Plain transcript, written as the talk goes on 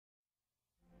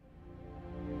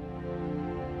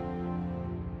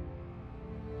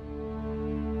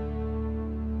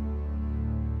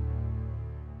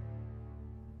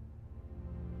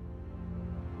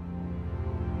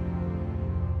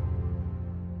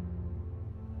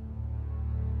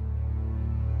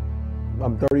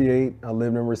I'm 38, I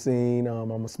live in Racine,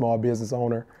 I'm a small business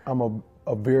owner. I'm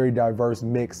a very diverse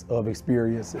mix of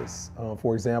experiences.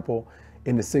 For example,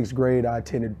 in the 6th grade, I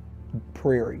attended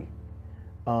Prairie.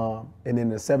 And in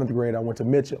the 7th grade, I went to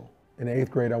Mitchell. In the 8th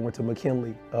grade, I went to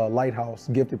McKinley, Lighthouse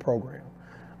Gifted Program.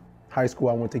 High school,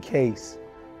 I went to Case.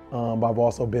 But I've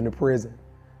also been to prison.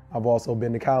 I've also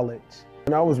been to college.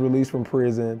 When I was released from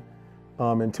prison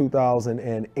in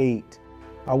 2008,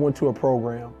 I went to a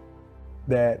program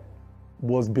that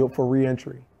was built for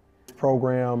reentry. This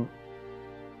program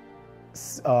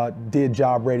did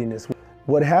job readiness.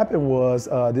 What happened was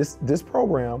this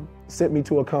program sent me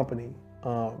to a company.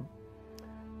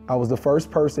 I was the first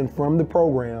person from the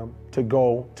program to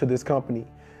go to this company.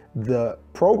 The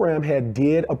program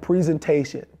did a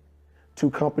presentation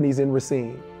to companies in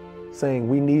Racine saying,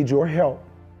 we need your help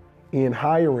in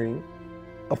hiring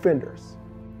offenders.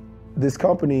 This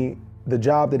company, the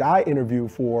job that I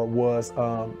interviewed for was,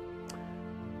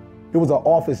 it was an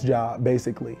office job,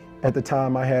 basically. At the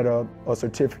time, I had a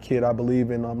certificate, I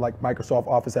believe, in like Microsoft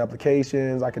Office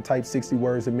applications. I could type 60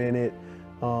 words a minute.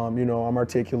 You know, I'm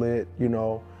articulate, you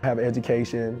know, have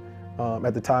education.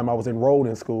 At the time, I was enrolled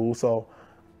in school. So,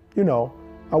 you know,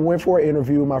 I went for an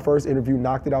interview. My first interview,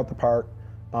 knocked it out the park.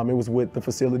 It was with the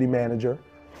facility manager.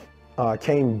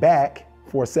 Came back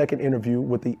for a second interview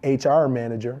with the HR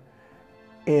manager.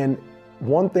 And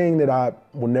one thing that I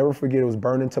will never forget, it was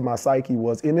burned into my psyche,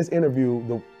 was in this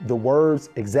interview, the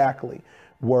words exactly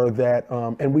were that,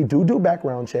 and we do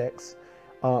background checks.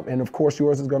 And of course,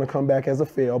 yours is going to come back as a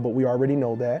fail, but we already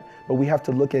know that. But we have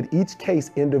to look at each case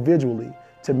individually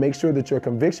to make sure that your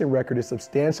conviction record is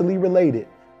substantially related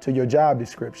to your job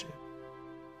description.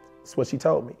 That's what she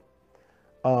told me.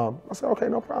 I said, okay,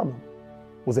 no problem.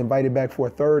 Was invited back for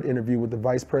a third interview with the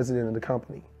vice president of the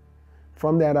company.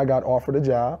 From that, I got offered a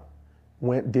job,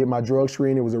 did my drug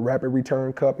screen. It was a rapid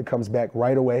return cup. It comes back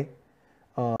right away.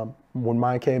 When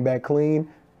mine came back clean,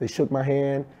 they shook my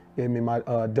hand, gave me my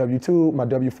W-2, my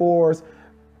W-4s.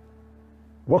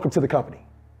 Welcome to the company.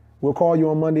 We'll call you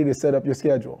on Monday to set up your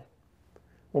schedule.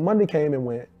 Well, Monday came and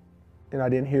went, and I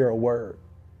didn't hear a word.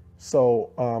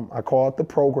 So I called the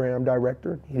program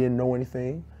director. He didn't know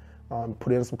anything.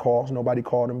 Put in some calls. Nobody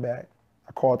called him back.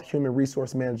 I called the human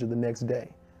resource manager the next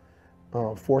day.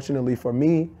 Fortunately for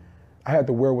me, I had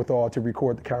the wherewithal to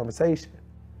record the conversation.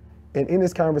 And in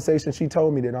this conversation, she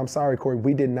told me that, I'm sorry, Corey,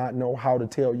 we did not know how to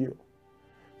tell you,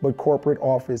 but corporate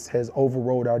office has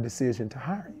overrode our decision to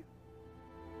hire you.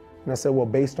 And I said, well,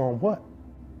 based on what?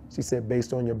 She said,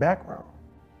 based on your background.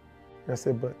 And I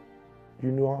said, but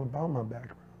you knew all about my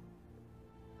background.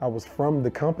 I was from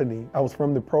the company, I was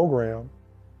from the program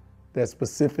that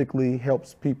specifically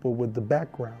helps people with the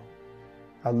background.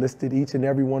 I listed each and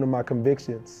every one of my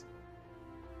convictions,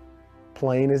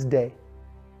 plain as day,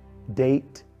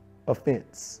 date,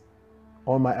 offense,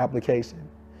 on my application.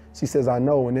 She says, I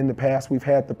know, and in the past we've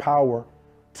had the power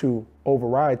to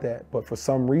override that, but for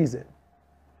some reason.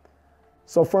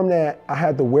 So from that, I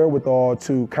had the wherewithal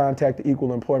to contact the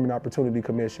Equal Employment Opportunity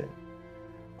Commission.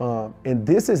 And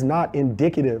this is not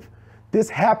indicative. This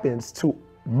happens to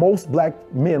most black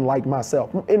men like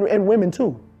myself, and women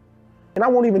too. And I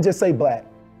won't even just say black.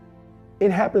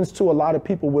 It happens to a lot of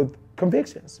people with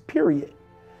convictions, period,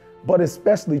 but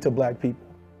especially to black people.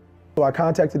 So I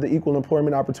contacted the Equal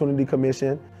Employment Opportunity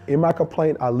Commission. In my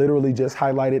complaint, I literally just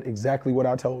highlighted exactly what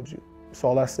I told you. That's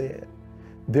all I said.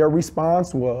 Their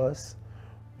response was,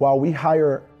 while we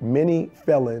hire many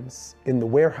felons in the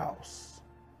warehouse,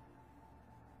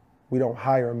 we don't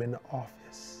hire them in the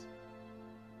office.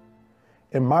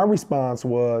 And my response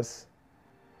was,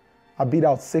 I beat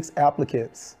out 6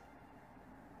 applicants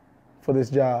for this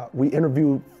job. We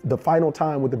interviewed the final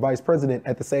time with the vice president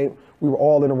at the same, we were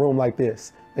all in a room like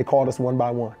this. They called us one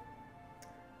by one.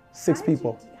 6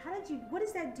 people. What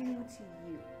does that do to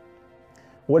you?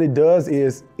 What it does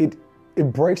is it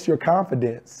breaks your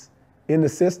confidence in the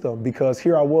system, because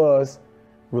here I was,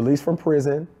 released from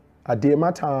prison. I did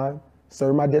my time,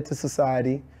 served my debt to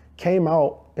society, came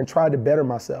out and tried to better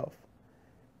myself.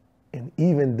 And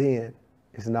even then,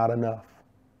 it's not enough.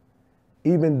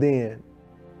 Even then,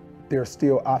 there are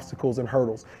still obstacles and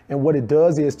hurdles. And what it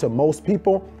does is, to most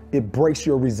people, it breaks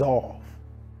your resolve.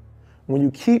 When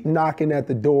you keep knocking at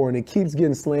the door and it keeps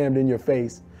getting slammed in your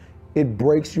face, it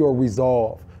breaks your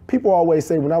resolve. People always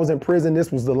say, when I was in prison,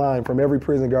 this was the line from every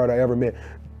prison guard I ever met: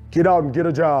 get out and get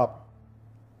a job.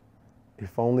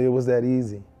 If only it was that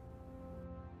easy.